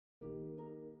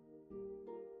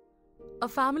A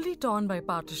family torn by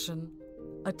partition,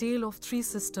 a tale of three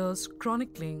sisters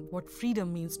chronicling what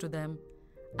freedom means to them,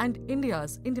 and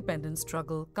India's independence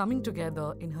struggle coming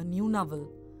together in her new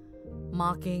novel,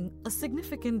 marking a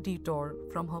significant detour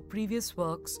from her previous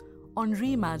works on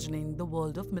reimagining the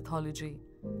world of mythology.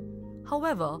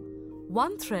 However,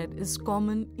 one thread is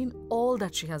common in all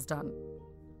that she has done: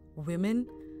 women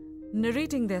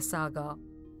narrating their saga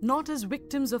not as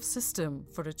victims of system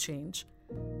for a change,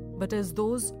 but as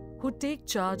those who take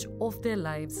charge of their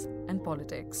lives and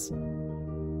politics.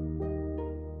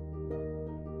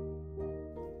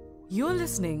 You're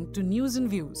listening to News and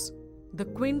Views, the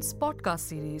Quint's podcast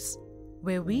series,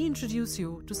 where we introduce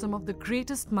you to some of the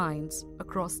greatest minds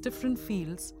across different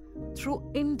fields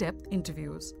through in-depth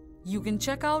interviews. You can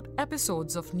check out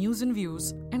episodes of News and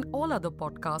Views and all other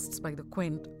podcasts by the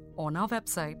Quint on our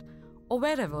website or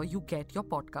wherever you get your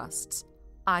podcasts.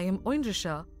 I am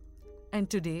Oindrisha, and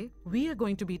today we are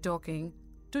going to be talking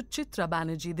to Chitra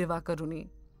Banerjee Divakaruni.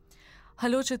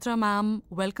 Hello Chitra ma'am,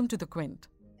 welcome to the Quint.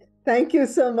 Thank you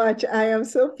so much. I am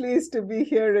so pleased to be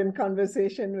here in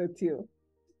conversation with you.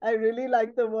 I really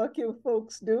like the work you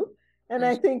folks do, and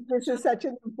I think this is such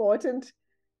an important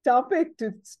topic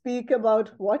to speak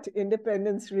about what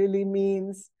independence really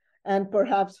means and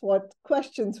perhaps what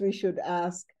questions we should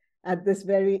ask at this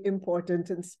very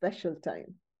important and special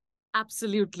time.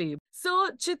 Absolutely.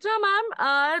 So, Chitra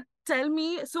ma'am, tell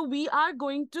me, so we are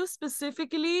going to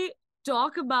specifically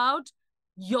talk about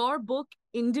your book,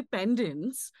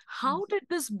 Independence. How did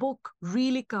this book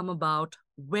really come about?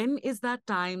 When is that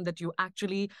time that you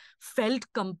actually felt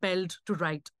compelled to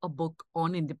write a book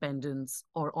on independence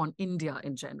or on India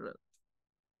in general?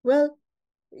 Well,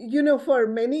 for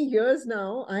many years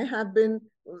now, I have been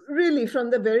really from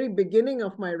the very beginning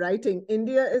of my writing,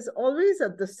 India is always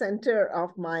at the center of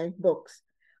my books.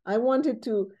 I wanted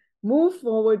to move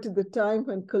forward to the time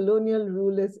when colonial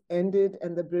rule is ended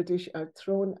and the British are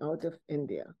thrown out of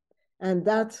India. And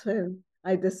that's when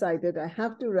I decided I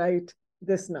have to write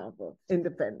this novel,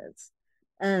 Independence.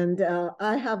 And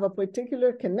I have a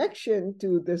particular connection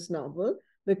to this novel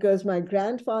because my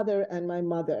grandfather and my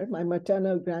mother, my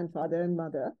maternal grandfather and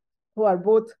mother, who are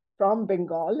both from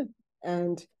Bengal,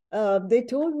 and they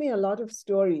told me a lot of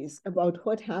stories about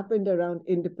what happened around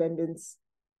independence,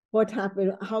 what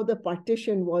happened, how the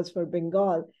partition was for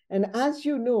Bengal. And as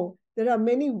you know, there are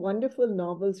many wonderful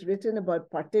novels written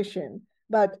about partition,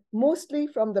 but mostly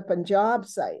from the Punjab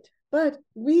side. But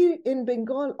we in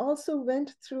Bengal also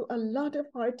went through a lot of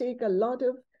heartache, a lot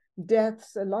of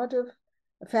deaths, a lot of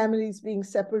families being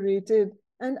separated.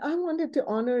 And I wanted to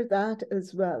honor that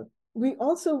as well. We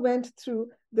also went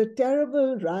through the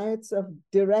terrible riots of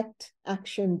Direct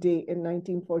Action Day in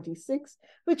 1946,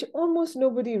 which almost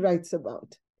nobody writes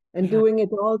about, and doing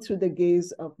it all through the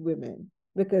gaze of women,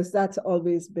 because that's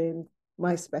always been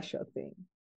my special thing.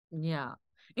 Yeah.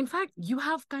 In fact, you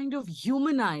have kind of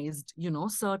humanized,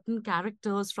 certain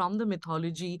characters from the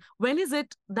mythology. When is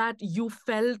it that you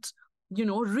felt,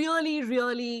 really,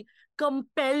 really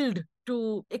compelled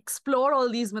to explore all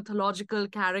these mythological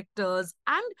characters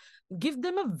and give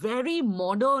them a very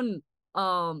modern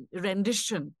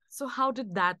rendition? So how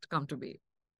did that come to be?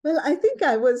 Well, I think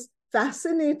I was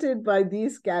fascinated by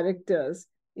these characters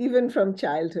even from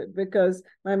childhood, because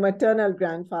my maternal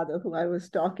grandfather, who I was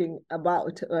talking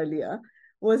about earlier,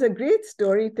 was a great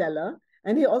storyteller,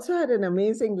 and he also had an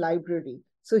amazing library.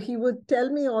 So he would tell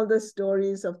me all the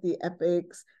stories of the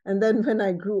epics, and then when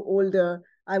I grew older,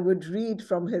 I would read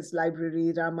from his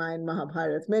library, Ramayana,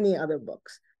 Mahabharata, many other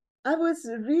books. I was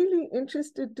really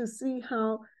interested to see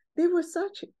how they were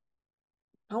such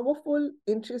powerful,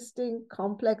 interesting,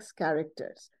 complex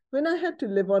characters. When I had to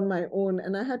live on my own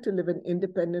and I had to live an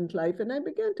independent life, and I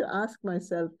began to ask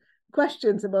myself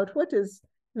questions about what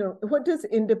does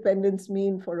independence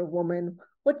mean for a woman?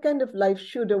 What kind of life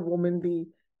should a woman be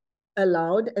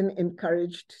allowed and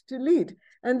encouraged to lead?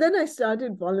 And then I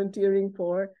started volunteering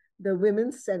for the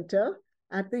Women's Center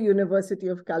at the University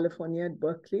of California at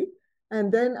Berkeley.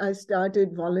 And then I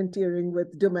started volunteering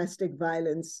with domestic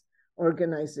violence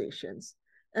organizations.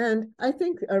 And I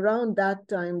think around that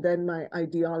time, then my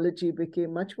ideology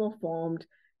became much more formed,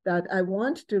 that I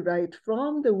want to write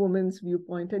from the woman's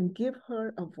viewpoint and give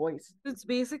her a voice. It's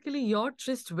basically your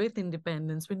tryst with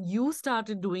independence. When you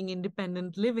started doing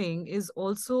independent living is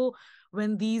also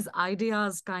when these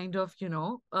ideas kind of,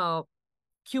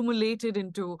 accumulated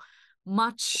into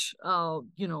much,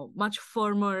 much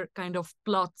firmer kind of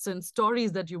plots and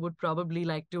stories that you would probably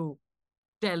like to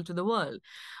tell to the world.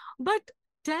 But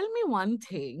tell me one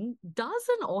thing. Does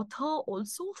an author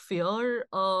also fear,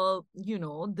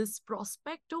 this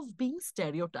prospect of being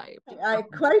stereotyped? I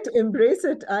quite embrace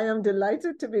it. I am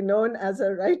delighted to be known as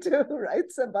a writer who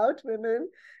writes about women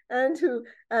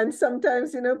and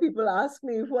sometimes, people ask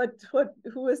me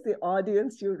who is the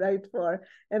audience you write for?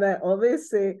 And I always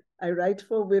say I write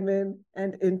for women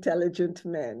and intelligent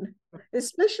men,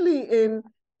 especially in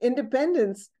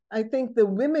independence. I think the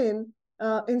women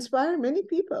inspire many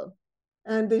people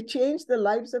and they change the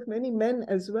lives of many men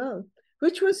as well,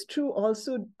 which was true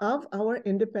also of our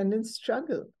independence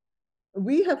struggle.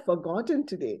 We have forgotten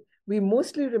today. We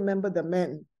mostly remember the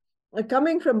men.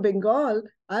 Coming from Bengal,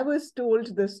 I was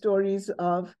told the stories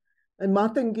of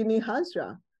Matangini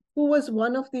Hazra, who was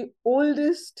one of the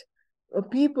oldest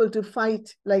people to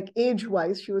fight, like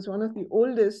age-wise. She was one of the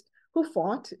oldest who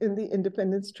fought in the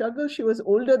independence struggle. She was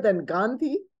older than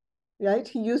Gandhi, right?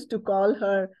 He used to call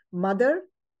her mother,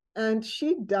 and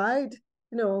she died,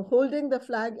 holding the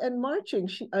flag and marching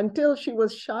until she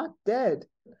was shot dead.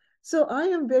 So I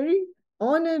am very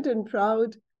honored and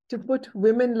proud to put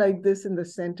women like this in the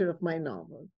center of my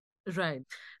novel. Right.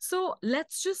 So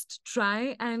let's just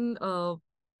try and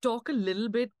talk a little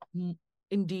bit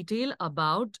in detail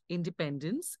about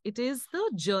independence. It is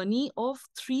the journey of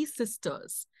three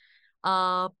sisters,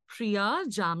 Priya,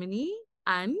 Jamini,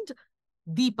 and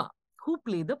Deepa, who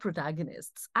play the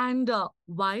protagonists. And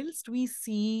whilst we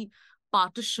see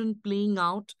partition playing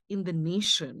out in the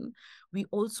nation, we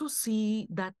also see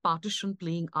that partition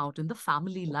playing out in the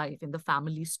family life, in the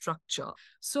family structure.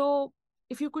 So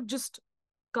if you could just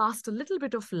cast a little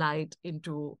bit of light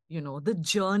into, the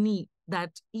journey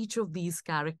that each of these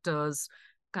characters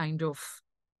kind of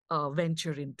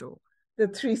venture into. The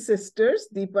three sisters,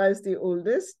 Deepa is the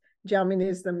oldest, Jamini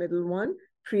is the middle one,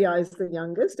 Priya is the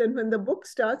youngest. And when the book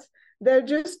starts, they're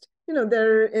just,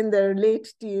 they're in their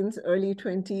late teens, early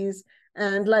 20s.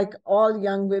 And like all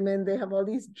young women, they have all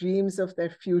these dreams of their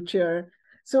future.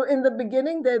 So in the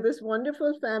beginning, they're this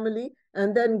wonderful family,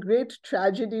 and then great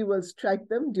tragedy will strike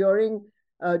them during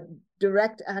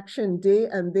direct action day,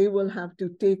 and they will have to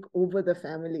take over the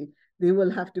family. They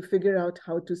will have to figure out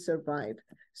how to survive.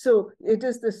 So it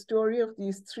is the story of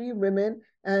these three women,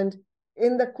 and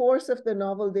in the course of the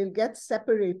novel, they'll get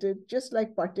separated, just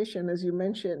like partition, as you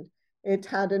mentioned. It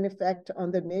had an effect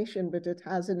on the nation, but it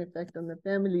has an effect on the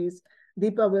families.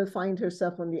 Deepa will find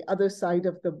herself on the other side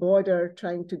of the border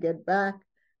trying to get back.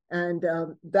 And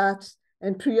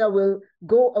and Priya will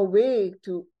go away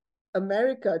to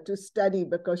America to study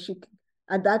because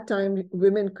at that time,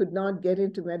 women could not get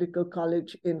into medical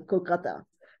college in Kolkata.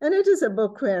 And it is a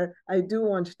book where I do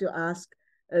want to ask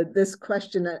this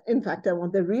question. In fact, I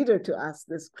want the reader to ask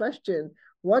this question.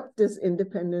 What does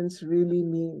independence really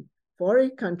mean for a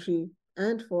country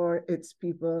and for its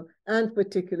people, and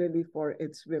particularly for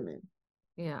its women?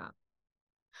 Yeah.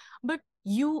 But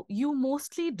you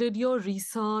mostly did your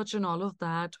research and all of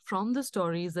that from the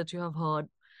stories that you have heard.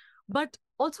 But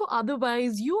also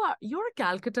otherwise, you're a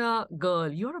Calcutta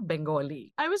girl, you're a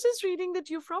Bengali. I was just reading that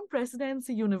you're from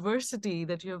Presidency University,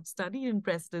 that you have studied in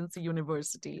Presidency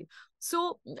University.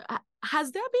 So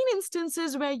has there been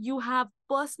instances where you have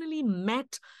personally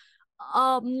met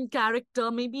character,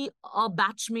 maybe a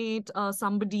batchmate,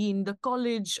 somebody in the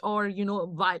college, or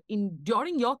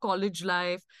during your college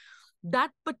life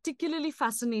that particularly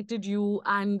fascinated you,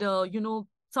 and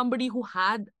somebody who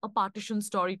had a partition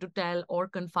story to tell or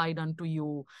confide unto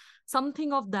you,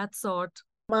 something of that sort?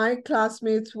 My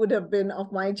classmates would have been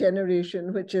of my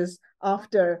generation, which is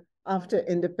after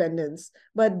independence,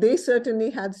 but they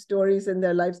certainly had stories in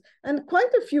their lives. And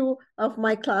quite a few of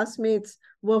my classmates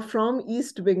were from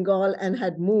East Bengal and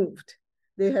had moved.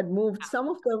 They had moved. Some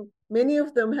of them, many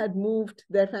of them had moved,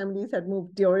 their families had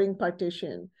moved during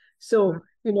partition. So,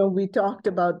 we talked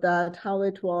about that, how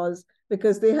it was,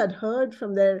 because they had heard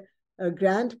from their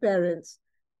grandparents.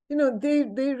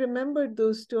 They remembered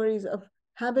those stories of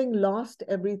having lost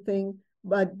everything,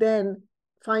 but then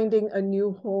finding a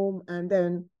new home and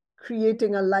then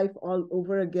creating a life all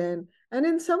over again. And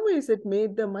in some ways, it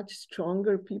made them much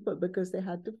stronger people because they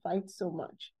had to fight so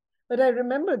much. But I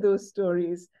remember those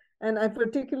stories, and I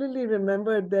particularly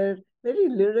remember their very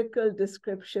lyrical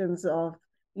descriptions of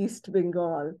East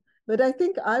Bengal. But I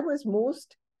think I was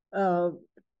most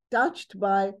touched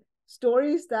by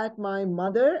stories that my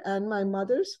mother and my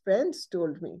mother's friends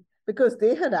told me, because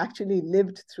they had actually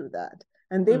lived through that.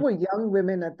 And they were young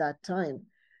women at that time.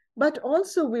 But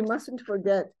also, we mustn't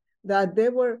forget that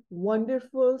there were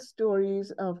wonderful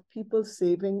stories of people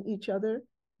saving each other,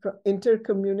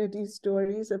 inter-community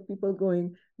stories of people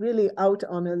going really out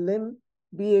on a limb,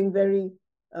 being very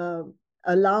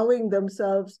allowing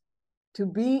themselves to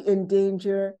be in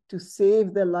danger, to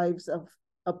save the lives of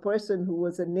a person who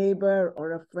was a neighbor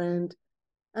or a friend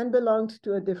and belonged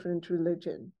to a different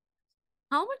religion.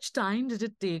 How much time did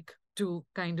it take to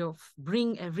kind of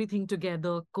bring everything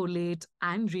together, collate,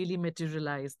 and really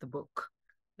materialize the book?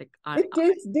 Like, It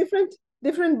takes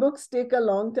different books take a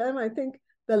long time. I think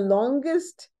the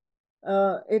longest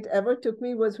it ever took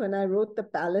me was when I wrote The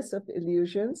Palace of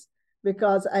Illusions,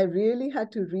 because I really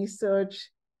had to research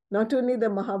not only the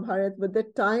Mahabharata, but the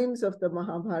times of the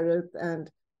Mahabharata and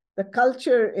the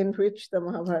culture in which the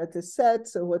Mahabharata is set.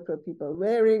 So what were people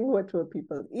wearing? What were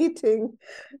people eating?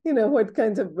 What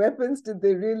kinds of weapons did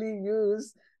they really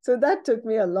use? So that took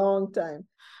me a long time.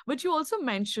 But you also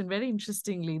mentioned very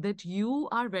interestingly that you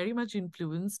are very much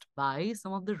influenced by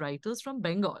some of the writers from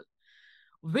Bengal,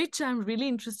 which I'm really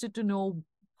interested to know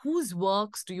whose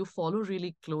works do you follow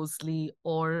really closely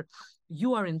or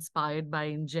you are inspired by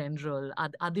in general?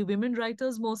 Are they women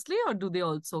writers mostly or do they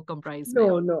also comprise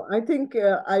men? No. I think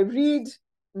I read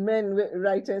men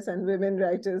writers and women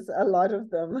writers, a lot of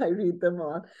them. I read them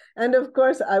all. And of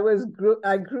course, I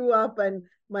grew up and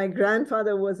my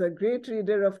grandfather was a great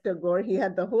reader of Tagore. He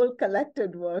had the whole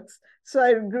collected works. So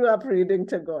I grew up reading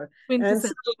Tagore. And so,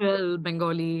 Quintessential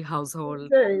Bengali household.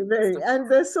 very, very. And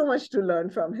there's so much to learn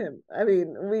from him. I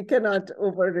mean, we cannot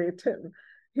overrate him.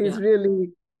 Yeah. He's really,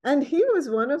 and he was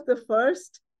one of the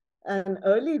first and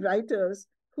early writers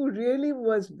who really he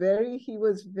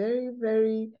was very,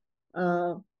 very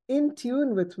in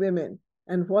tune with women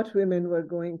and what women were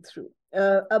going through.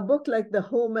 A book like The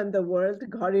Home and the World,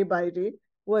 Ghare Baire,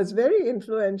 was very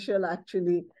influential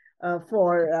actually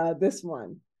for this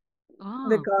one.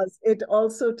 Because it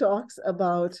also talks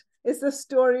about, it's the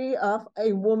story of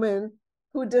a woman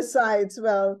who decides,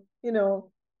 well,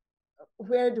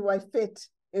 where do I fit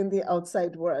in the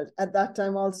outside world? At that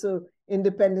time, also,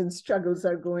 independence struggles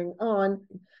are going on.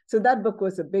 So that book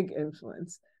was a big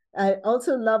influence. I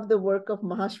also love the work of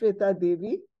Mahashweta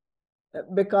Devi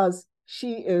because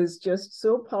she is just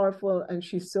so powerful and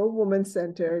she's so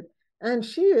woman-centered. And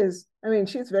she's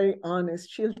very honest.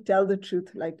 She'll tell the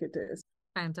truth like it is.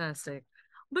 Fantastic.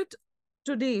 But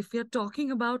today, if you're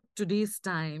talking about today's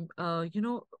time,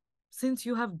 since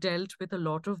you have dealt with a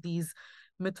lot of these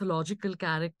mythological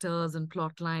characters and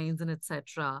plot lines and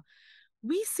etc.,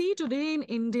 we see today in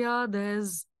India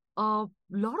there's a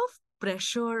lot of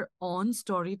pressure on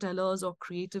storytellers or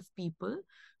creative people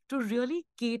to really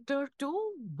cater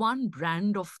to one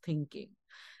brand of thinking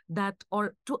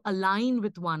or to align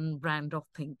with one brand of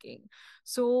thinking.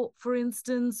 So for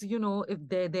instance, if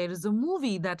there is a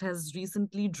movie that has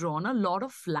recently drawn a lot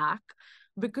of flack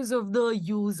because of the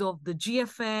use of the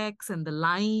GFX and the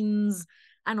lines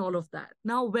and all of that.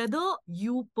 Now, whether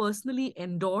you personally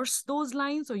endorse those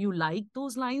lines or you like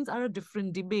those lines are a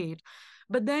different debate.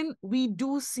 But then we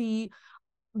do see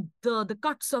the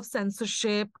cuts of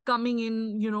censorship coming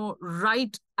in,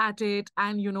 right at it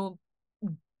and,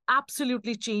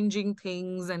 absolutely changing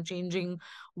things and changing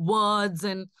words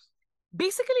and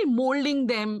basically molding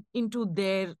them into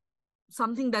their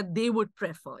something that they would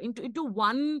prefer, into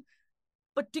one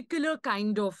particular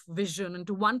kind of vision,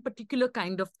 into one particular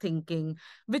kind of thinking,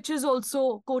 which is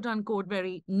also quote unquote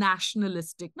very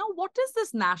nationalistic. Now, what is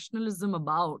this nationalism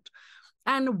about?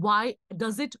 And why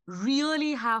does it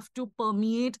really have to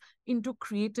permeate into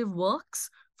creative works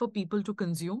for people to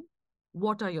consume?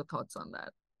 What are your thoughts on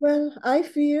that? Well, I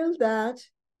feel that,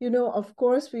 of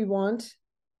course, we want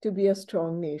to be a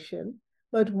strong nation,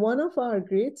 but one of our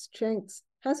great strengths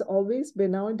has always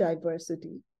been our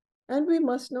diversity, and we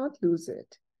must not lose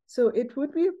it. So it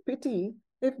would be a pity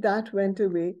if that went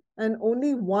away and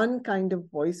only one kind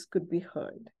of voice could be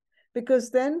heard.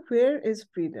 Because then where is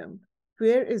freedom?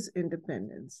 Where is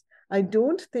independence? I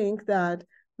don't think that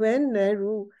when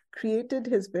Nehru created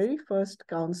his very first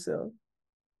council,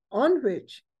 on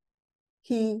which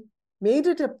he made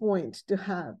it a point to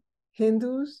have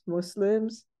Hindus,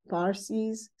 Muslims,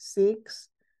 Parsis, Sikhs,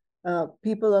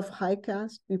 people of high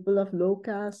caste, people of low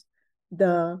caste,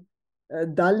 the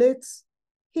Dalits.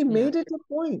 He made it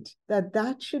a point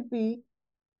that should be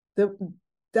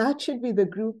the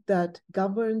group that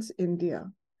governs India.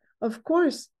 Of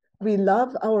course, we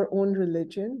love our own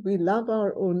religion, we love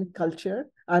our own culture.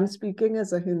 I'm speaking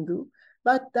as a Hindu,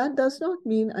 but that does not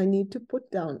mean I need to put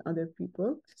down other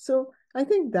people. So I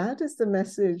think that is the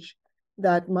message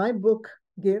that my book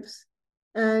gives.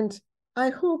 And I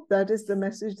hope that is the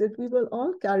message that we will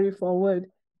all carry forward.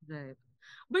 Right.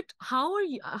 But how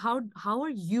are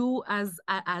you as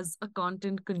a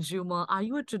content consumer? Are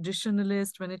you a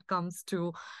traditionalist when it comes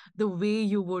to the way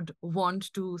you would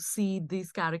want to see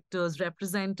these characters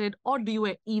represented, or do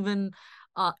you even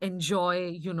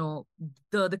enjoy,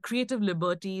 the creative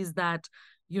liberties that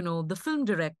the film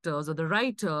directors or the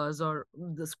writers or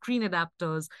the screen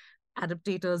adaptators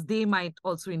they might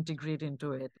also integrate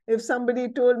into it? If somebody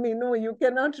told me, no, you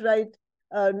cannot write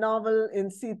a novel in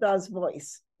Sita's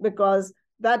voice because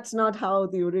that's not how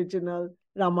the original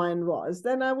Ramayana was,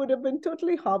 then I would have been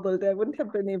totally hobbled. I wouldn't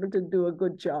have been able to do a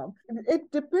good job. It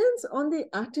depends on the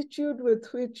attitude with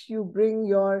which you bring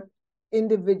your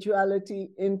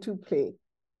individuality into play.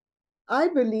 I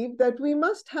believe that we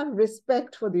must have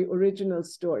respect for the original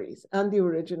stories and the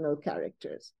original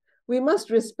characters. We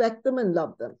must respect them and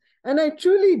love them. And I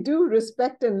truly do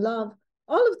respect and love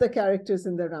all of the characters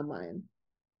in the Ramayana.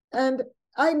 And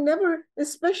I never,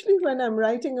 especially when I'm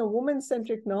writing a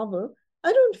woman-centric novel,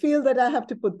 I don't feel that I have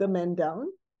to put the men down.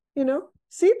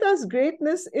 Sita's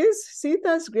greatness is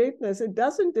Sita's greatness. It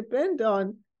doesn't depend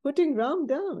on putting Ram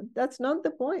down. That's not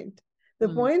the point. The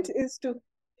point is to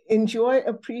enjoy,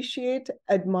 appreciate,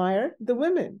 admire the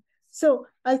women. So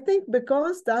I think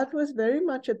because that was very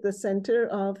much at the center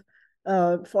of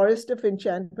Forest of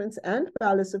Enchantments and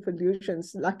Palace of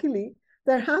Illusions, luckily,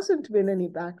 there hasn't been any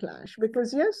backlash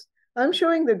because, yes, I'm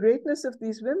showing the greatness of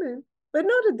these women, but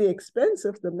not at the expense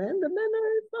of the men. The men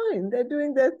are fine. They're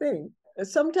doing their thing.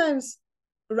 Sometimes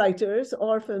writers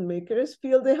or filmmakers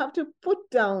feel they have to put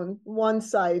down one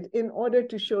side in order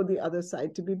to show the other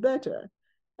side to be better.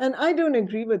 And I don't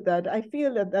agree with that. I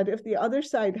feel that if the other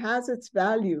side has its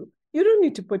value, you don't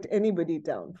need to put anybody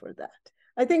down for that.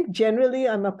 I think generally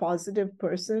I'm a positive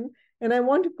person and I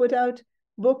want to put out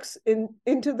books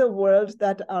into the world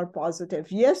that are positive.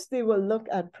 Yes, they will look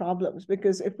at problems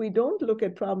because if we don't look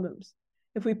at problems,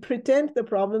 if we pretend the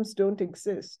problems don't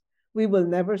exist, we will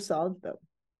never solve them,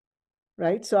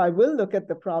 right? So I will look at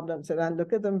the problems and I'll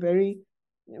look at them very,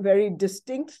 very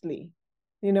distinctly.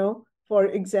 For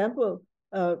example,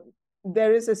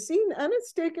 there is a scene, and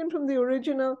it's taken from the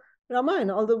original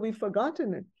Ramayana, although we've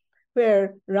forgotten it,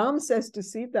 where Ram says to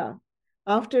Sita,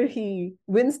 after he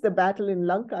wins the battle in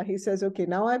Lanka, he says, okay,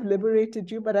 now I've liberated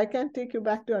you, but I can't take you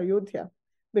back to Ayodhya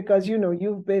because,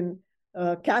 you've been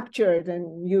captured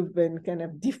and you've been kind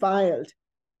of defiled.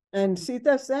 And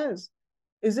Sita says,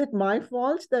 is it my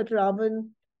fault that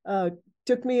Ravan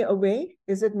took me away?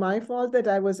 Is it my fault that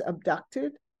I was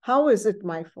abducted? How is it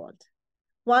my fault?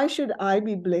 Why should I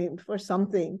be blamed for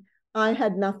something I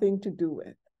had nothing to do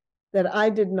with, that I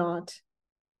did not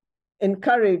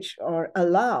encourage or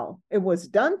allow? It was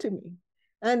done to me.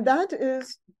 And that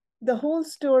is the whole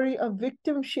story of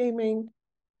victim shaming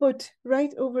put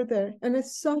right over there. And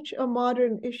it's such a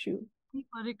modern issue. The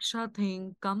pariksha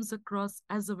thing comes across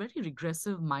as a very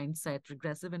regressive mindset,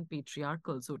 regressive and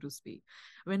patriarchal, so to speak,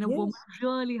 when a woman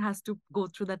really has to go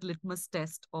through that litmus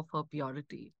test of her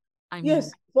purity.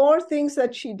 Yes, 4 things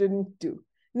that she didn't do.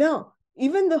 Now,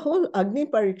 even the whole Agni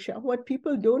Pariksha, what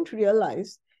people don't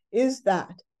realize is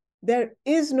that there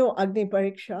is no Agni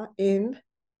Pariksha in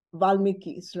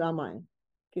Valmiki's Ramayana.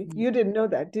 Okay? You didn't know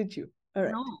that, did you? All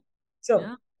right. No.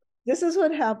 So this is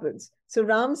what happens. So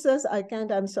Ram says,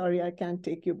 I'm sorry, I can't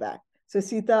take you back. So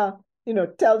Sita,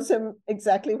 tells him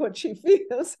exactly what she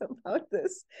feels about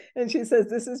this. And she says,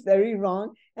 this is very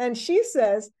wrong. And she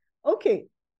says, okay,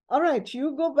 all right,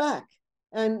 you go back.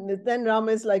 And then Ram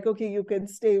is like, okay, you can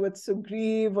stay with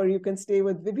Sugriv or you can stay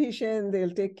with Vibhishan. They'll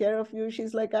take care of you.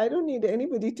 She's like, I don't need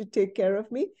anybody to take care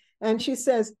of me. And she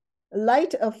says,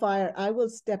 light a fire. I will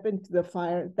step into the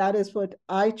fire. That is what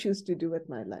I choose to do with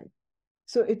my life.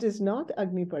 So it is not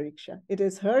Agni Pariksha. It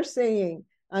is her saying,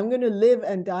 I'm going to live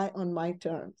and die on my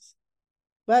terms.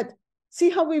 But see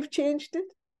how we've changed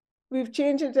it? We've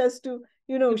changed it as to,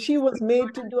 she was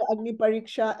made to do Agni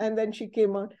Pariksha and then she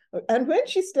came out. And when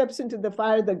she steps into the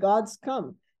fire, the gods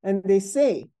come and they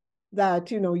say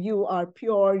that, you are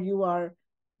pure, you are,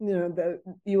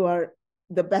 you are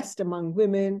the best among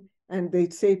women. And they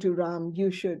say to Ram,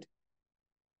 you should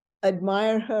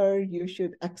admire her, you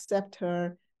should accept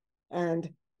her, and,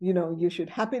 you should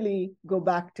happily go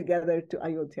back together to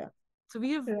Ayodhya. So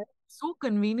we have so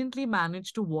conveniently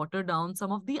managed to water down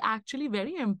some of the actually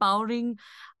very empowering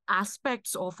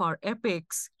aspects of our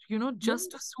epics,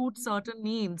 just to suit certain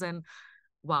needs. And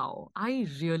wow, I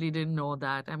really didn't know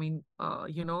that. I mean,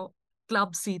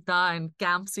 Club Sita and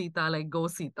Camp Sita, like go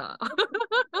Sita.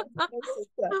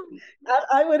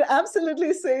 I would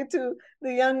absolutely say to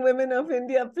the young women of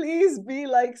India, please be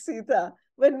like Sita,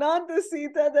 but not the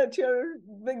Sita that you're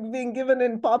being given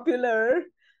in popular,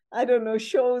 I don't know,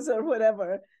 shows or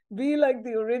whatever. be like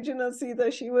the original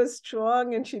Sita. She was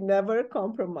strong and she never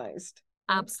compromised.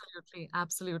 Absolutely,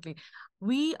 absolutely.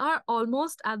 We are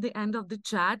almost at the end of the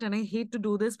chat, and I hate to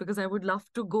do this because I would love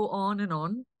to go on and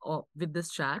on with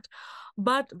this chat.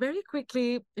 But very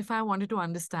quickly, if I wanted to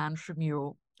understand from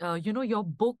you, your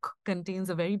book contains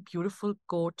a very beautiful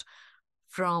quote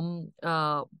from,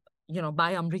 by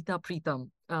Amrita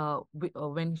Pritam,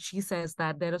 when she says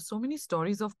that there are so many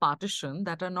stories of partition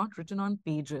that are not written on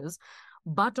pages,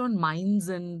 but on minds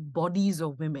and bodies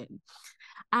of women.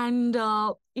 And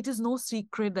it is no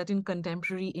secret that in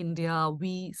contemporary India,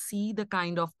 we see the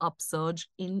kind of upsurge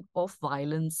of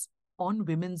violence on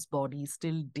women's bodies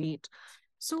till date.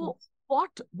 So,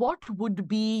 what would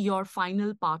be your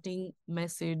final parting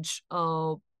message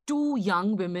to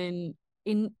young women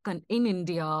in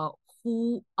India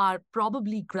who are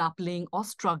probably grappling or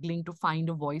struggling to find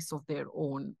a voice of their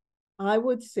own? I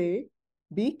would say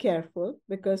be careful,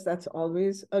 because that's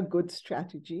always a good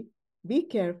strategy. Be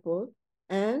careful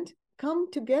and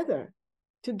come together.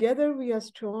 Together we are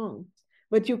strong.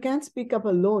 But you can't speak up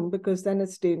alone, because then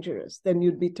it's dangerous. Then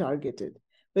you'd be targeted.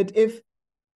 But if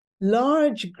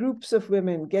large groups of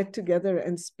women get together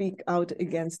and speak out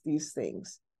against these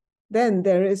things, then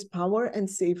there is power and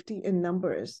safety in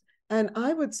numbers. And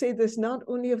I would say this not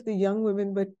only of the young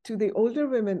women, but to the older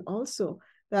women also,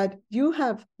 that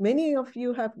many of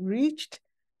you have reached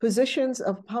positions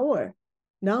of power.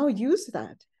 Now use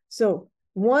that. So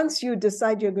once you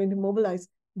decide you're going to mobilize,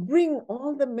 bring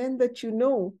all the men that you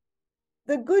know,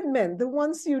 the good men, the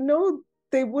ones you know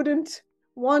they wouldn't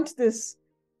want this.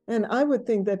 And I would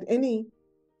think that any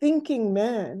thinking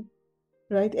man,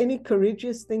 right, any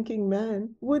courageous thinking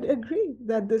man would agree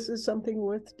that this is something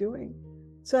worth doing.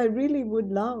 So I really would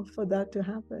love for that to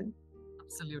happen.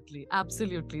 Absolutely,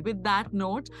 absolutely. With that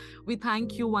note, we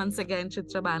thank you once again,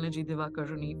 Chitra Banerjee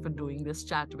Divakaruni, for doing this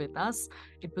chat with us.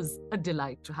 It was a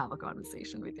delight to have a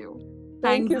conversation with you.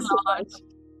 Thank Thanks you a so lot. much.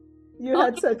 You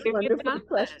had such Okay, wonderful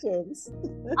questions.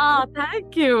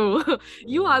 thank you.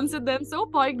 You answered them so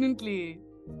poignantly.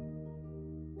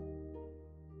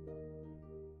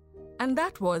 And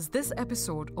that was this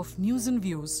episode of News and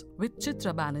Views with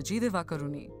Chitra Banerjee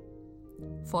Divakaruni.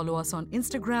 Follow us on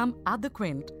Instagram @The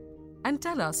Quint and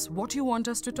tell us what you want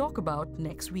us to talk about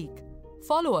next week.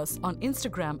 Follow us on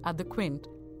Instagram @The Quint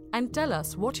and tell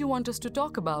us what you want us to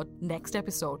talk about next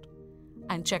episode.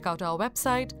 And check out our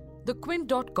website,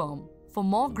 thequint.com, for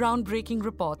more groundbreaking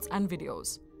reports and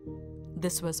videos.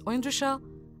 This was Oindrisha,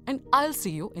 and I'll see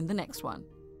you in the next one.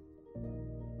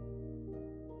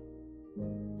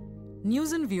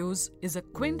 News and Views is a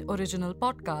Quint original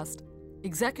podcast,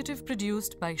 executive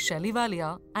produced by Shelly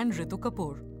Walia and Ritu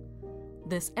Kapoor.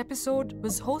 This episode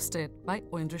was hosted by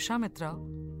Oindrisha Mitra,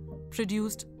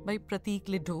 produced by Prateek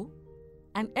Lidhu,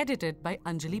 and edited by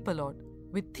Anjali Palod,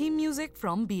 with theme music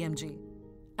from BMG.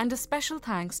 And a special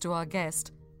thanks to our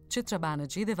guest, Chitra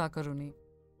Banerjee Divakaruni.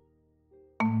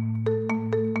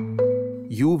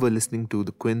 You were listening to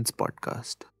the Quint's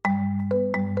podcast.